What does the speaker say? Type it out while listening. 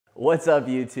What's up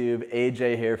YouTube?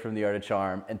 AJ here from the Art of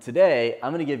Charm, and today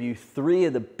I'm going to give you 3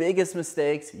 of the biggest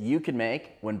mistakes you can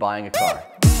make when buying a car.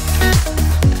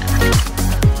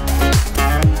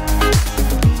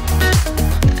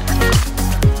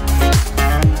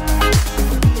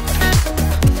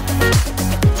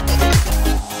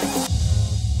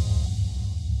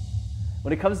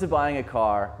 When it comes to buying a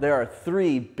car, there are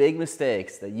 3 big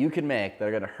mistakes that you can make that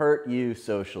are going to hurt you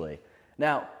socially.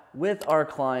 Now, with our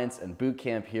clients and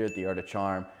Bootcamp here at the Art of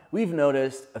Charm, we've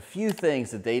noticed a few things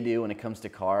that they do when it comes to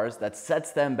cars that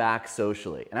sets them back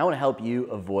socially, and I want to help you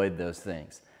avoid those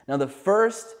things. Now, the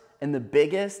first and the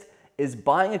biggest is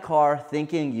buying a car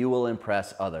thinking you will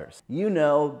impress others. You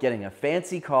know, getting a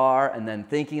fancy car and then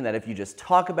thinking that if you just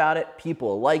talk about it, people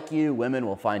will like you, women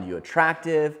will find you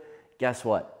attractive. Guess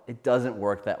what? It doesn't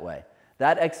work that way.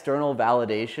 That external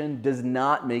validation does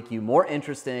not make you more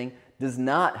interesting, does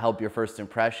not help your first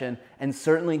impression, and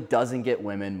certainly doesn't get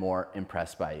women more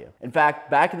impressed by you. In fact,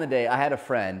 back in the day, I had a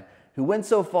friend who went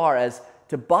so far as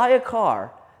to buy a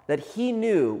car that he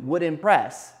knew would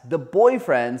impress the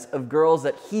boyfriends of girls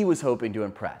that he was hoping to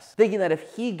impress, thinking that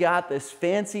if he got this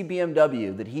fancy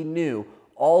BMW that he knew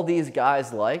all these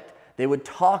guys liked, they would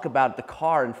talk about the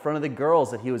car in front of the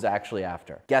girls that he was actually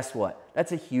after. Guess what?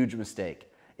 That's a huge mistake.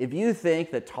 If you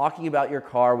think that talking about your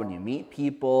car when you meet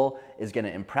people is going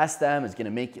to impress them, is going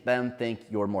to make them think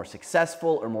you're more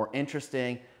successful or more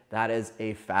interesting, that is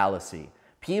a fallacy.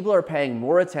 People are paying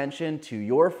more attention to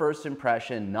your first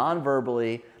impression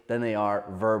non-verbally than they are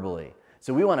verbally.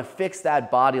 So we want to fix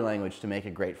that body language to make a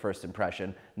great first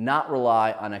impression, not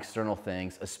rely on external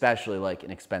things, especially like an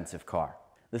expensive car.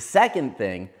 The second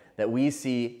thing that we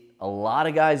see a lot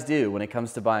of guys do when it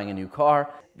comes to buying a new car,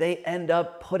 they end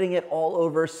up putting it all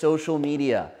over social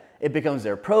media. It becomes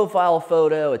their profile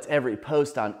photo, it's every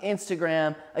post on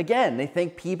Instagram. Again, they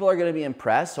think people are gonna be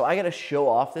impressed, so I gotta show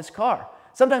off this car.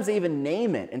 Sometimes they even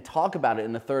name it and talk about it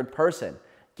in the third person.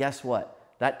 Guess what?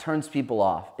 That turns people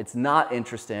off. It's not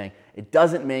interesting, it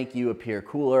doesn't make you appear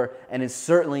cooler, and it's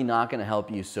certainly not gonna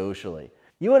help you socially.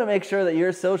 You want to make sure that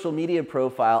your social media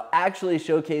profile actually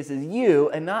showcases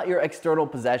you and not your external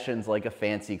possessions like a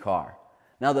fancy car.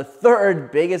 Now, the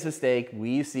third biggest mistake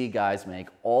we see guys make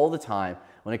all the time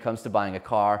when it comes to buying a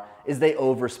car is they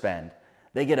overspend.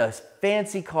 They get a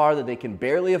fancy car that they can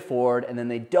barely afford, and then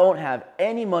they don't have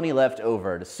any money left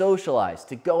over to socialize,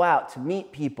 to go out, to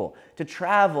meet people, to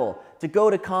travel, to go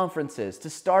to conferences, to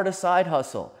start a side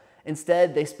hustle.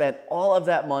 Instead, they spent all of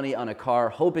that money on a car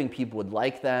hoping people would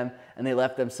like them, and they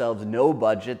left themselves no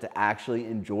budget to actually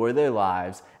enjoy their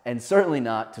lives, and certainly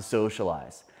not to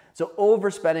socialize. So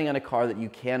overspending on a car that you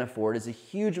can't afford is a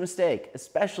huge mistake,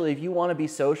 especially if you want to be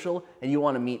social and you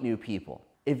want to meet new people.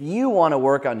 If you want to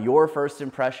work on your first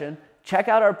impression, check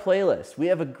out our playlist. We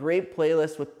have a great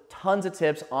playlist with tons of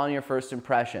tips on your first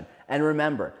impression. And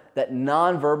remember that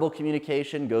nonverbal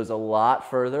communication goes a lot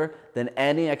further than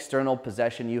any external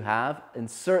possession you have, and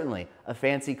certainly a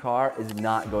fancy car is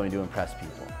not going to impress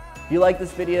people. If you like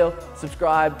this video,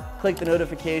 subscribe, click the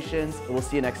notifications, and we'll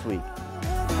see you next week.